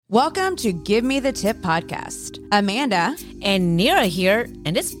Welcome to Give Me the Tip podcast. Amanda and Nira here,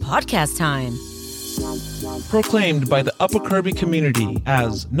 and it's podcast time. Proclaimed by the Upper Kirby community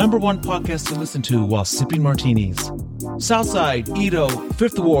as #1 podcast to listen to while sipping martinis. Southside, Edo,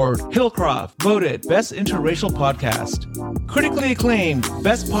 Fifth Ward, Hillcroft voted Best Interracial Podcast. Critically acclaimed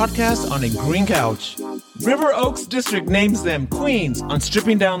Best Podcast on a Green Couch. River Oaks District names them Queens on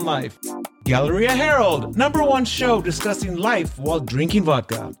Stripping Down Life. Galleria Herald, #1 show discussing life while drinking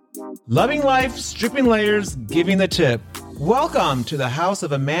vodka. Loving life, stripping layers, giving the tip. Welcome to the house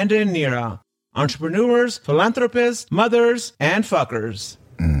of Amanda and Nira. Entrepreneurs, philanthropists, mothers, and fuckers.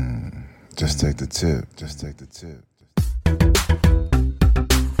 Just take the tip. Just take the tip.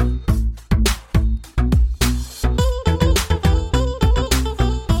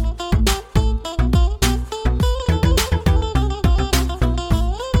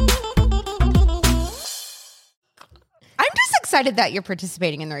 I'm just excited that you're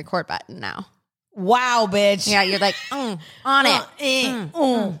participating in the record button now. Wow, bitch. Yeah, you're like, on it.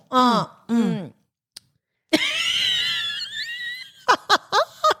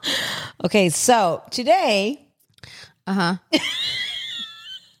 Okay, so today, we're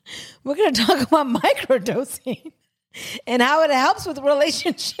going to talk about microdosing and how it helps with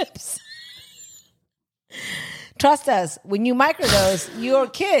relationships. Trust us, when you microdose, your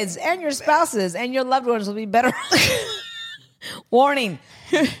kids and your spouses and your loved ones will be better. Warning,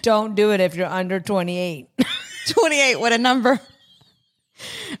 don't do it if you're under 28. 28, what a number.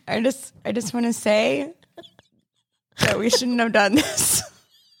 I just want to say that we shouldn't have done this.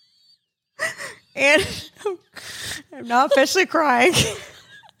 And I'm not officially crying.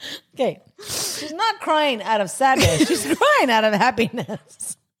 Okay, she's not crying out of sadness. She's crying out of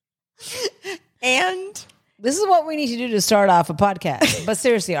happiness. And this is what we need to do to start off a podcast. But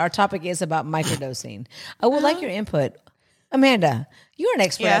seriously, our topic is about microdosing. I would like your input. Amanda, you're an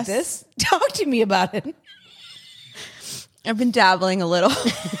expert at this. Talk to me about it. I've been dabbling a little.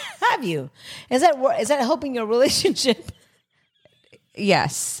 Have you? Is that helping your relationship?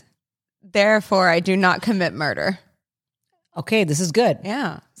 Yes. Therefore, I do not commit murder. Okay, this is good.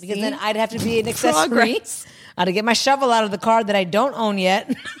 Yeah. Because See? then I'd have to be an accessory. Progress. I had to get my shovel out of the car that I don't own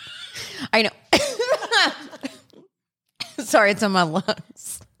yet. I know. Sorry, it's on my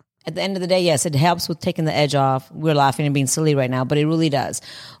lungs. At the end of the day, yes, it helps with taking the edge off. We're laughing and being silly right now, but it really does.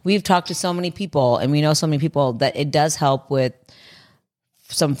 We've talked to so many people, and we know so many people that it does help with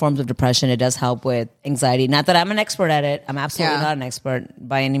some forms of depression. It does help with anxiety. Not that I'm an expert at it. I'm absolutely not an expert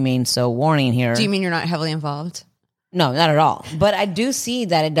by any means, so warning here. Do you mean you're not heavily involved? No, not at all. But I do see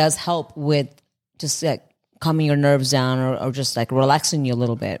that it does help with just like calming your nerves down or just like relaxing you a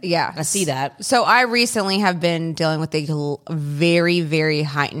little bit. Yeah. I see that. So I recently have been dealing with a very, very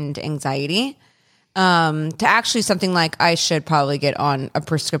heightened anxiety. To actually something like I should probably get on a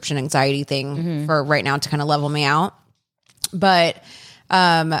prescription anxiety thing for right now to kind of level me out. But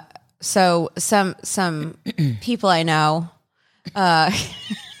so some people I know,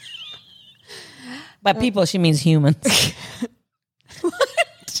 By people, she means humans.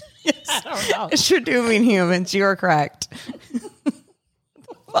 I don't know. It sure do mean humans. You are correct.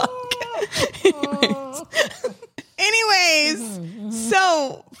 Fuck. Anyways,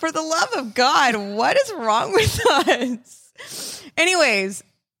 so for the love of God, what is wrong with us? Anyways,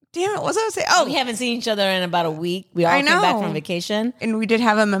 damn it, what was I going to say? Oh, We haven't seen each other in about a week. We all I came back know. from vacation. And we did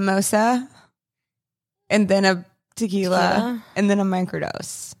have a mimosa and then a tequila and then a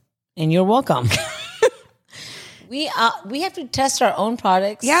microdose. And you're welcome. We have to test our own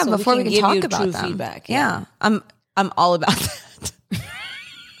products. Yeah, so before we can give talk you about true them. feedback. Yeah, I'm all about that.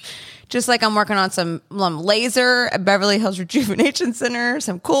 Just like I'm working on some laser at Beverly Hills Rejuvenation Center,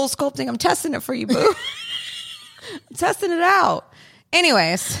 some cool sculpting. I'm testing it for you, boo. I'm testing it out.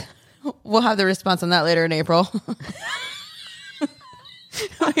 Anyways, we'll have the response on that later in April.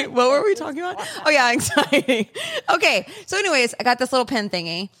 Wait, what were we talking about? Oh yeah, anxiety. Okay, so anyways, I got this little pen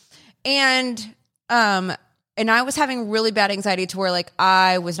thingy, and I was having really bad anxiety to where like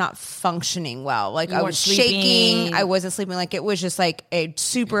I was not functioning well. Like I was shaking. I wasn't sleeping. Like it was just like a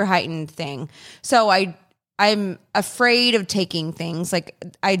super heightened thing. So I'm afraid of taking things. Like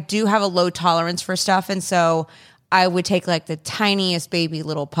I do have a low tolerance for stuff. And so I would take like the tiniest baby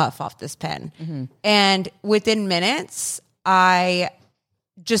little puff off this pen. And within minutes, the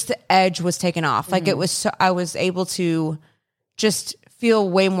edge was taken off. Like it was, so I was able to just feel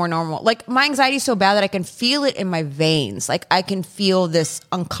way more normal. Like my anxiety is so bad that I can feel it in my veins. Like I can feel this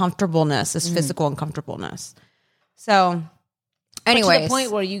uncomfortableness, this physical uncomfortableness. So anyways. To the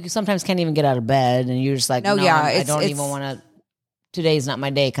point where you sometimes can't even get out of bed and you're just like, I don't even want to, today's not my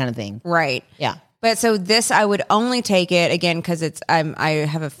day kind of thing. Right. Yeah. But so this, I would only take it again because I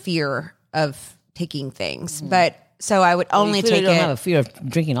have a fear of taking things. But so I would only you clearly take don't it. have a fear of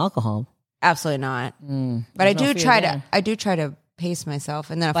drinking alcohol. Absolutely not. But I do try to. I do try to pace myself,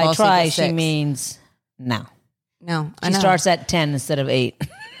 and then I fall By asleep try, at 6. she means no. No, I She know. starts at 10 instead of 8.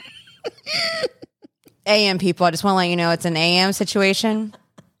 AM people. I just want to let you know it's an AM situation.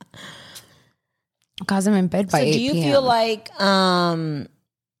 Because I'm in bed by 8 Do you p.m. feel like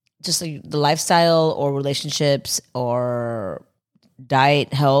just like the lifestyle or relationships or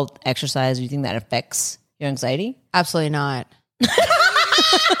diet, health, exercise, do you think that affects your anxiety? Absolutely not.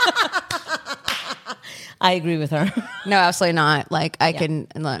 I agree with her. No, absolutely not. Like I can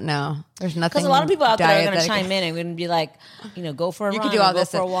no. There's nothing. Because a lot of people out there are diet going to that I chime in and going to be like, go for a You run, could do all or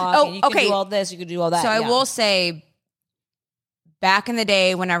this. go for a walk, Oh, and you can okay. do all this, you could do all that. So I will say, back in the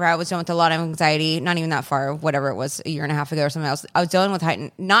day, whenever I was dealing with a lot of anxiety, not even that far, whatever it was, a year and a half ago or something else, I was dealing with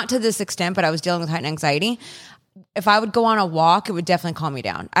heightened, not to this extent, but I was dealing with heightened anxiety. If I would go on a walk, it would definitely calm me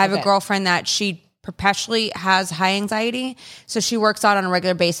down. I have a girlfriend that she perpetually has high anxiety, so she works out on a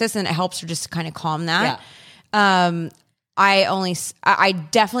regular basis, and it helps her just to kind of calm that. Yeah. I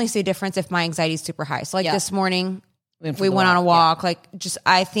definitely see a difference if my anxiety is super high. So like this morning, we went on a walk, like just,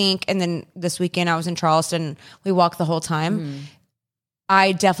 I think, and then this weekend I was in Charleston, we walked the whole time.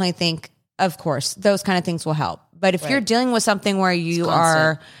 I definitely think, of course, those kind of things will help. But if you're dealing with something where you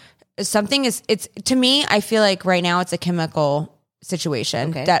it's to me, I feel like right now it's a chemical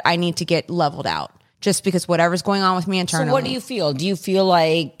situation that I need to get leveled out just because whatever's going on with me internally. So what do you feel? Do you feel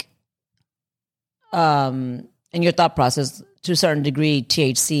like, in your thought process, to a certain degree,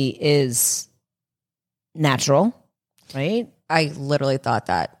 THC is natural, right? I literally thought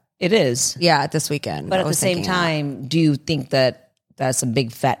that. It is. Yeah, this weekend. But I at the was same thinking time, do you think that that's a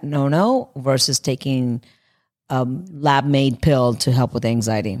big fat no-no versus taking a lab-made pill to help with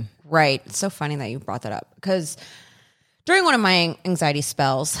anxiety? Right. It's so funny that you brought that up because during one of my anxiety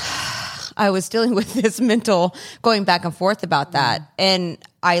spells, I was dealing with this mental going back and forth about that. And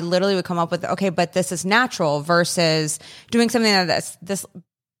I literally would come up with, okay, but this is natural versus doing something that's this.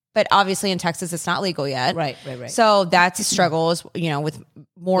 But obviously in Texas, it's not legal yet. Right. So that's a struggle, is, with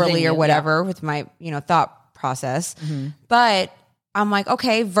morally Within or you, whatever, with my, thought process. But I'm like,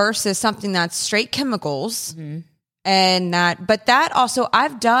 okay, versus something that's straight chemicals. And that also,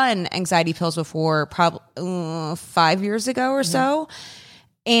 I've done anxiety pills before, probably 5 years ago or so.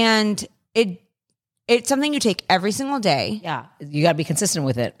 And it's something you take every single day. Yeah. You got to be consistent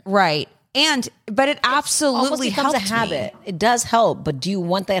with it. Right. But it absolutely Almost becomes helped a habit. me. It does help, but do you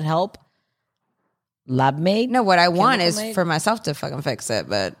want that help lab made? No, what I want is made? for myself to fucking fix it.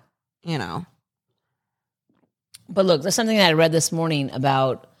 But, But look, there's something that I read this morning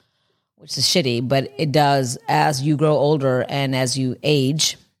about, which is shitty, but it does, as you grow older and as you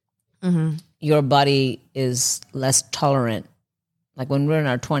age, your body is less tolerant. Like when we're in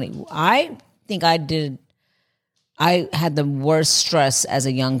our 20s, I think I had the worst stress as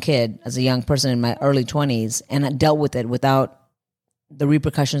a young kid, as a young person in my early 20s, and I dealt with it without the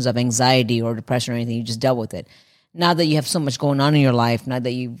repercussions of anxiety or depression or anything. You just dealt with it. Now that you have so much going on in your life, now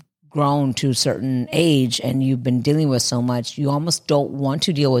that you've grown to a certain age and you've been dealing with so much, you almost don't want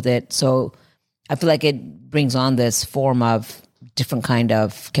to deal with it. So I feel like it brings on this form of different kind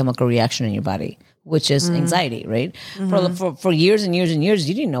of chemical reaction in your body, which is anxiety, right? For years and years and years,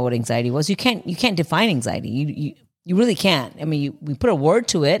 you didn't know what anxiety was. You can't define anxiety. You really can't. I mean, we put a word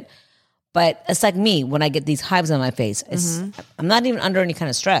to it, but it's like me when I get these hives on my face. I'm not even under any kind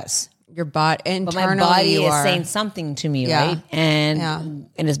of stress. Your body, But my body is saying something to me, right? And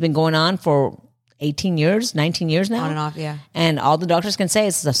it's been going on for 18 years, 19 years now. On and off, yeah. And all the doctors can say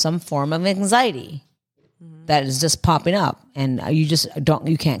is some form of anxiety that is just popping up, and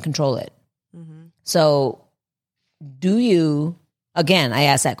you can't control it. So do you, again, I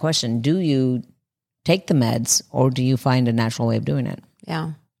ask that question, do you take the meds or do you find a natural way of doing it?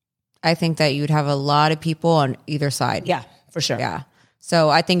 Yeah. I think that you'd have a lot of people on either side. Yeah, for sure. Yeah. So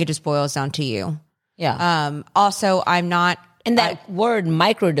I think it just boils down to you. Yeah. Also, I'm not. And that word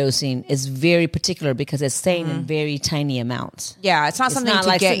microdosing is very particular because it's saying in very tiny amounts. Yeah, it's not something not to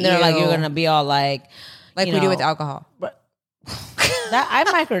like get sitting there you like you're going to be all like we do with alcohol. I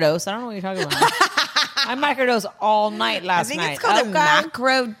microdose. I don't know what you're talking about. I microdose all night last night. I think it's called a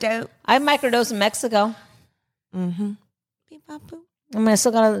macro dope. I microdose in Mexico. Mm-hmm. I mean, I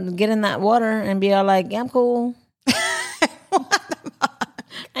still got to get in that water and be all like, yeah, I'm cool.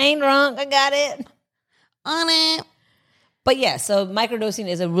 I ain't drunk. I got it. On it. But yeah, so microdosing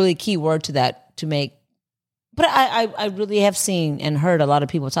is a really key word to that, to make. But I really have seen and heard a lot of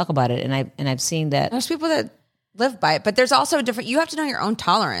people talk about it, and I've seen that There's people that live by it. But there's also a different, you have to know your own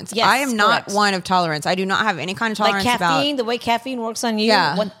tolerance. Yes, I am not correct. one of tolerance. I do not have any kind of tolerance Like caffeine, about. the way caffeine works on you,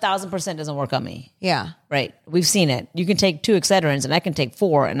 Yeah. 1000% doesn't work on me. Yeah. Right. We've seen it. You can take 2 Excedrins and I can take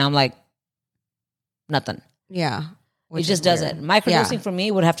 4 and I'm like, nothing. Yeah. It just doesn't. Microdosing for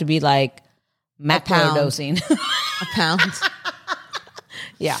me would have to be like pound. macrodosing. A pound.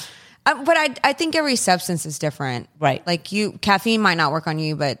 Yeah. But I think every substance is different. Right. Like caffeine might not work on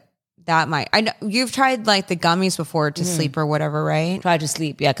you, but that might. I know you've tried like the gummies before to sleep or whatever, right? Try to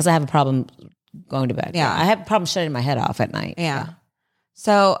sleep. Yeah. Because I have a problem going to bed. Yeah. I have a problem shutting my head off at night. Yeah.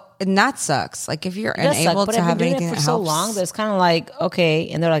 So, and that sucks. Like if you're It does unable suck, but to I've have been doing anything it for that so helps. long that it's kind of like, okay.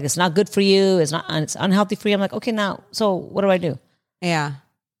 And they're like, it's not good for you. It's unhealthy for you. I'm like, okay, now, so what do I do? Yeah.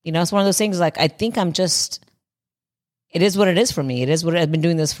 You know, it's one of those things like, I think it is what it is for me. It is what I've been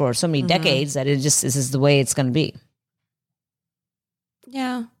doing this for so many decades that this is the way it's going to be.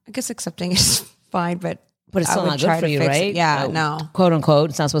 Yeah. I guess accepting is fine, but But it's I still would not try good for to you, fix it. right? Yeah. No. Quote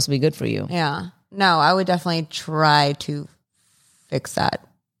unquote, it's not supposed to be good for you. Yeah. No, I would definitely try to fix that.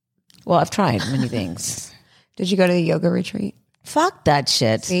 Well, I've tried many things. Did you go to the yoga retreat? Fuck that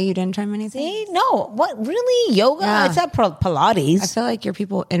shit. See, you didn't try many things. See? No. What? Really? Yoga? Yeah. It's not Pilates. I feel like your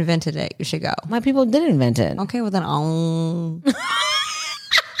people invented it. You should go. My people did invent it. Okay, well then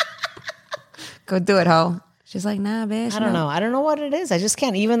go do it, ho. She's like, nah, bitch. I don't know. I don't know what it is. I just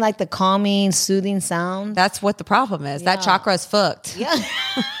can't. Even like the calming, soothing sound. That's what the problem is. That chakra is fucked. Yeah.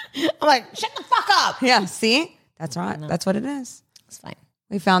 I'm like, shut the fuck up. Yeah, see? That's right. That's what it is. It's fine.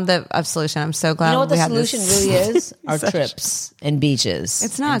 We found a solution. I'm so glad You know what we the had solution this. really is? Our trips and beaches.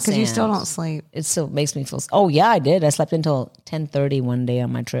 It's not and because you still sands. don't sleep. It still makes me feel. Oh yeah, I did. I slept until 10:30 one day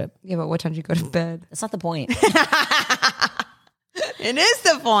on my trip. Yeah, but what time did you go to bed? That's not the point. It is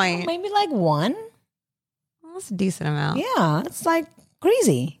the point. Maybe like 1. Well, that's a decent amount. Yeah, it's like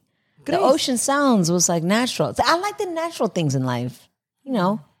crazy. The ocean sounds was like natural. I like the natural things in life. You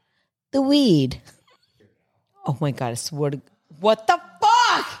know, the weed. Oh my God, I swear to. What the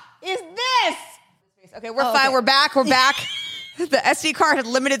fuck is this? Okay, we're fine. We're back. We're back. The SD card had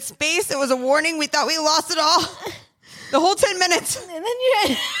limited space. It was a warning. We thought we lost it all. The whole 10 minutes. And then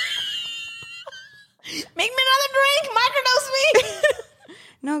you make me another drink, microdose me.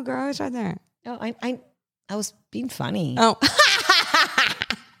 No, girl, it's right there. No, I was being funny. Oh.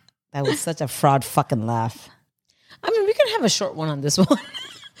 That was such a fraud fucking laugh. I mean, we can have a short one on this one.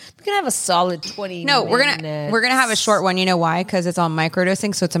 We can have a solid 20 No, minutes. we're gonna have a short one. You know why? Because it's on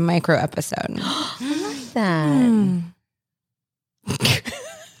microdosing, so it's a micro episode. that.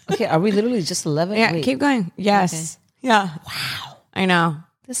 Okay, are we literally just 11? Yeah, Wait, keep going. Yes. Yeah. Wow. I know.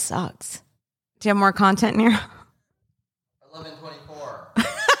 this sucks. Do you have more content in here? 11:24.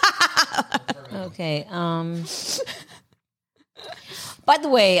 Okay. By the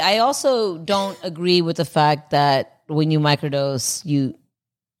way, I also don't agree with the fact that when you microdose, you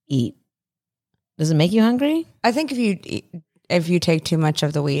eat. Does it make you hungry? I think if you take too much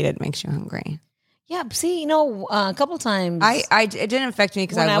of the weed, it makes you hungry. Yeah. See, you know, a couple times It didn't affect me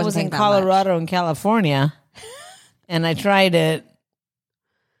because when I I wasn't was in taking that much. Colorado and California, and I tried it.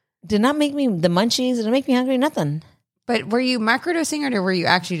 Did not make me the munchies. Did it make me hungry? Nothing. But were you microdosing or were you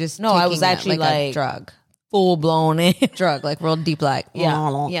actually just No, I taking was it actually a like- drug? Full blown in. Drug, like real deep like.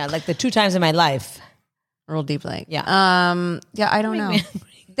 Yeah, yeah, like the 2 times in my life. Real deep like. Yeah. Yeah, I don't know.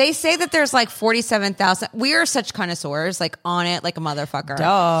 They say that there's like 47,000. We are such connoisseurs, like on it like a motherfucker.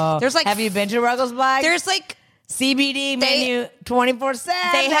 Oh, There's like have you been to Ruggles Black? There's like CBD menu 24/7.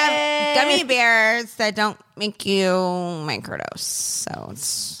 they have gummy bears that don't make you microdose. So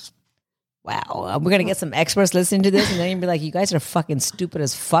it's wow. We're gonna get some experts listening to this, and then you'll be like, "You guys are fucking stupid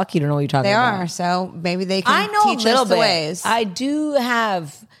as fuck. You don't know what you're talking they about." are. So maybe they can I know teach a little us the bit. ways. I do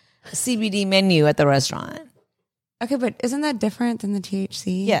have a CBD menu at the restaurant. Okay, but isn't that different than the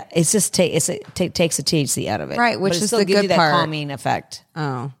THC? Yeah, it's just takes the THC out of it, Right, which but it is still the gives good you that part. calming effect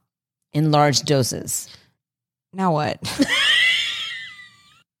Oh. in large doses. Now what?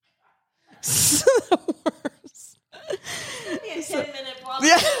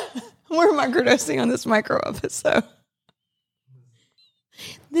 Yeah. We're microdosing on this micro episode.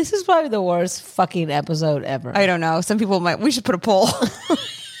 This is probably the worst fucking episode ever. I don't know. Some people we should put a poll.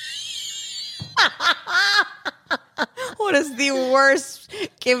 What is the worst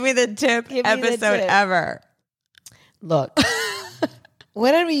give me the tip Give me the episode tip. ever? Look,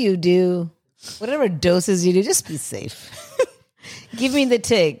 whatever you do, whatever doses you do, just be safe. Give me the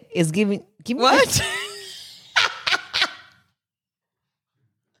tick. Give me What?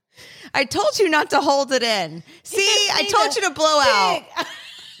 I told you not to hold it in. See, I told you to blow out.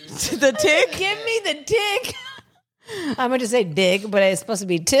 The tick? Give me the tick. I'm going to say dick, but it's supposed to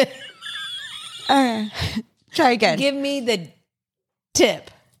be tick. Try again. Give me the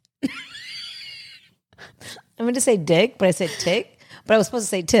tip. I meant to say dick, but I said tick. But I was supposed to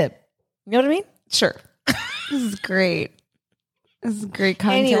say tip. You know what I mean? Sure. This is great. This is great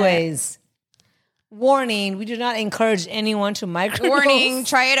content. Anyways, warning, we do not encourage anyone to microdose. Warning,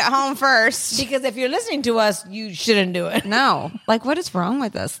 try it at home first. Because if you're listening to us, you shouldn't do it. No. Like, what is wrong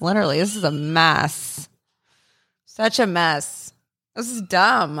with us? Literally, this is a mess. Such a mess. This is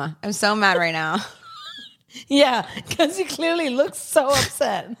dumb. I'm so mad right now. Yeah, because he clearly looks so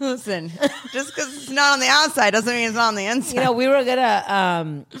upset. Listen, just because it's not on the outside doesn't mean it's not on the inside. You know, we were going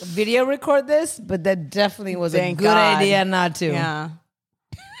to video record this, but that definitely was a good idea not to. Yeah.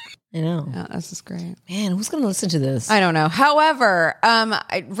 I know. Yeah, this is great. Man, who's going to listen to this? I don't know. However,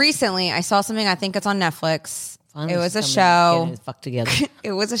 recently I saw something, I think it's on Netflix. Finally, it was a somebody show. getting his fuck together.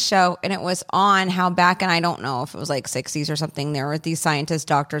 It was a show, and it was on how back, and I don't know if it was like 60s or something. There were these scientists,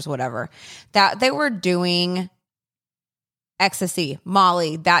 doctors, whatever, that they were doing ecstasy,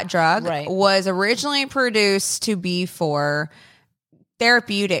 Molly, that drug was originally produced to be for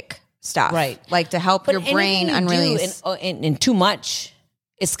therapeutic stuff. Right. Like to help your brain unrelease. And too much,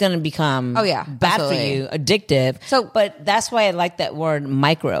 it's going to become bad absolutely. for you, addictive. So, but that's why I like that word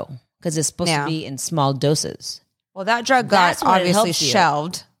micro, because it's supposed to be in small doses. Well, that drug got obviously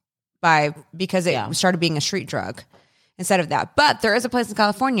shelved because it started being a street drug instead of that. But there is a place in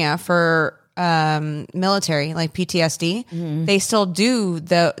California for military, like PTSD. Mm-hmm. They still do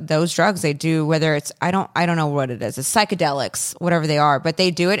those drugs. They do, whether it's I don't know what it is. It's psychedelics, whatever they are, but they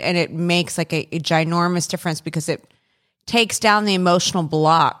do it, and it makes like a ginormous difference because it takes down the emotional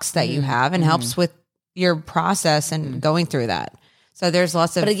blocks that you have and helps with your process and going through that. So there's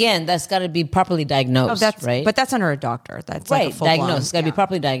lots of... But again, that's got to be properly diagnosed, right? But that's under a doctor. That's right, like a full diagnosed. blown, It's got to be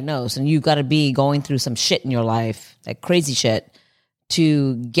properly diagnosed. And you've got to be going through some shit in your life, like crazy shit,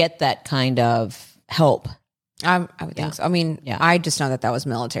 to get that kind of help. I would think so. I mean, I just know that was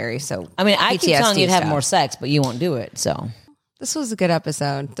military. So I mean, I keep telling you to have stuff. more sex, but you won't do it. So this was a good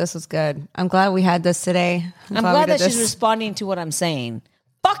episode. This was good. I'm glad we had this today. I'm glad that she's responding to what I'm saying.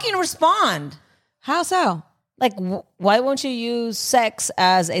 Fucking respond. How so? Like, why won't you use sex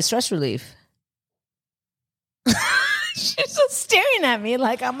as a stress relief? She's just staring at me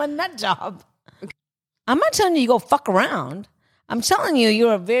like I'm a nut job. I'm not telling you go fuck around. I'm telling you,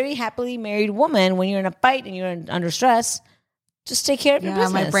 you're a very happily married woman. When you're in a fight and you're under stress, just take care of your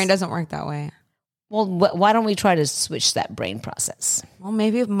business. My brain doesn't work that way. Well, why don't we try to switch that brain process? Well,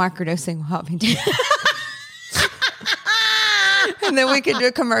 maybe microdosing will help me do that. And then we could do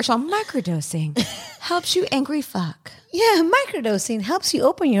a commercial. Microdosing helps you angry fuck. Yeah, microdosing helps you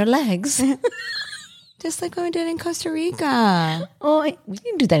open your legs. Just like we did in Costa Rica. Oh, we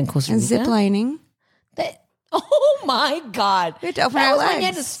didn't do that in Costa Rica. And ziplining. Oh my God. We had to open our legs. When you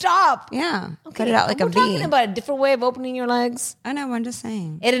had to stop. Yeah. Okay. Put it out like a V. We're talking about a different way of opening your legs. I know, I'm just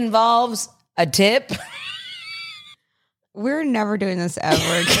saying. It involves a tip. We're never doing this ever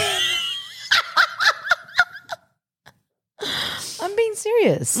again. I'm being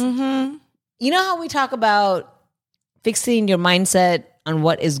serious. Mm-hmm. You know how we talk about fixing your mindset on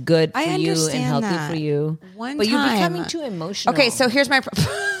what is good for you and healthy for you? But you're becoming too emotional. Okay, so here's my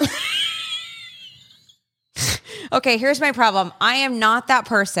Okay, here's my problem. I am not that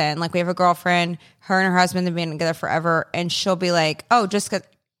person. Like, we have a girlfriend, her and her husband have been together forever, and she'll be like, "Oh, just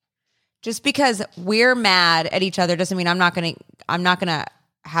because we're mad at each other doesn't mean I'm not gonna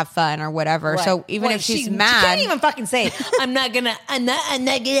have fun or whatever." Right. So even if she's mad, she can't even fucking say, I'm not gonna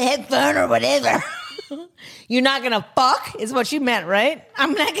have fun or whatever. You're not gonna fuck is what you meant, right?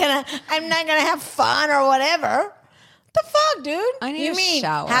 I'm not gonna have fun or whatever. The fuck, dude? I need a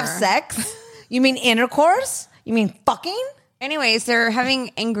shower. Have sex? You mean intercourse? You mean fucking? Anyways, they're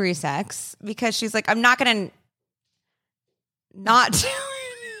having angry sex because she's like, I'm not going to not do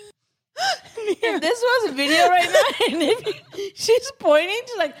it. If this was a video right now, and if she's pointing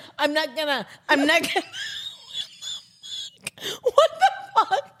to like, I'm not gonna. What the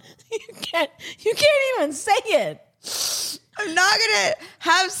fuck? You can't even say it. I'm not going to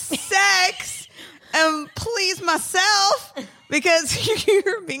have sex and please myself because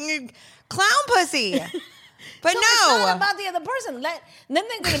you're being a clown pussy. But so no, it's not about the other person. Then they're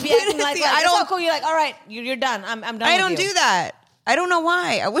going to be acting like I don't. Cool. You're like, all right, you're done. I'm done. I don't do that. I don't know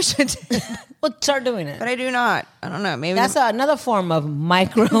why. I wish I did. Well, start doing it. But I do not. I don't know. Maybe that's another form of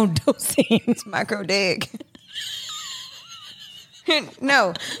microdosing. It's micro dig.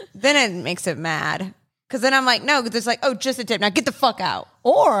 No, then it makes it mad. Because then I'm like, no, it's like, oh, just a tip. Now get the fuck out.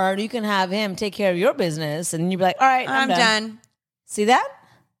 Or you can have him take care of your business and you'd be like, all right, I'm done. See that?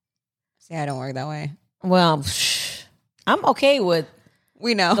 See, I don't work that way. Well, I'm okay with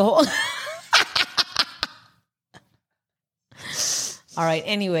we know. the whole All right.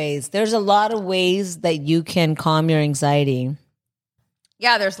 Anyways, there's a lot of ways that you can calm your anxiety.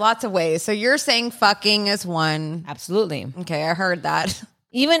 Yeah, there's lots of ways. So you're saying fucking is one. Absolutely. Okay, I heard that.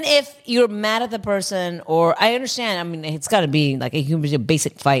 Even if you're mad at the person, or I understand, I mean, it's got to be like a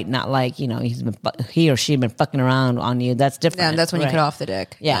basic fight, not like, you know, he or she been fucking around on you. That's different. Yeah, that's when you cut off the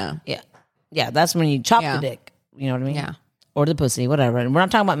dick. Yeah. That's when you chop the dick. You know what I mean? Yeah. Or the pussy, whatever. And we're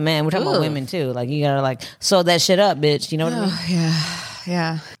not talking about men. We're talking about women too. Like, you gotta like sew that shit up, bitch. You know what I mean?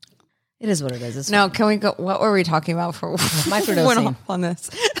 Yeah. It is what it is. It's No, can we go? What were we talking about for Microdosing. went off on this?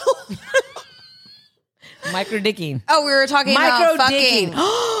 Microdicking. Oh, we were talking about fucking.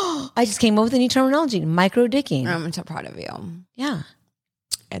 I just came up with a new terminology. Microdicking. I'm so proud of you. Yeah.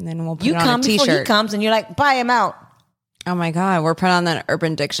 And then we'll put You it on come a before t-shirt. he comes and you're like, buy him out. Oh my God, we're putting on that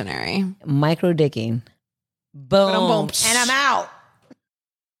Urban Dictionary. Microdicking. Boom. Boom. And I'm out.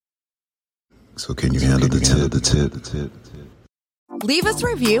 So can you handle the tip? Leave us a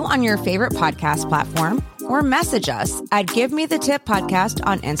review on your favorite podcast platform or message us at Give Me the Tip Podcast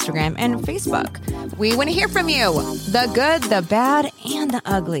on Instagram and Facebook. We want to hear from you. The good, the bad, and the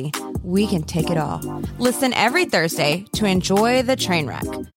ugly. We can take it all. Listen every Thursday to enjoy the train wreck.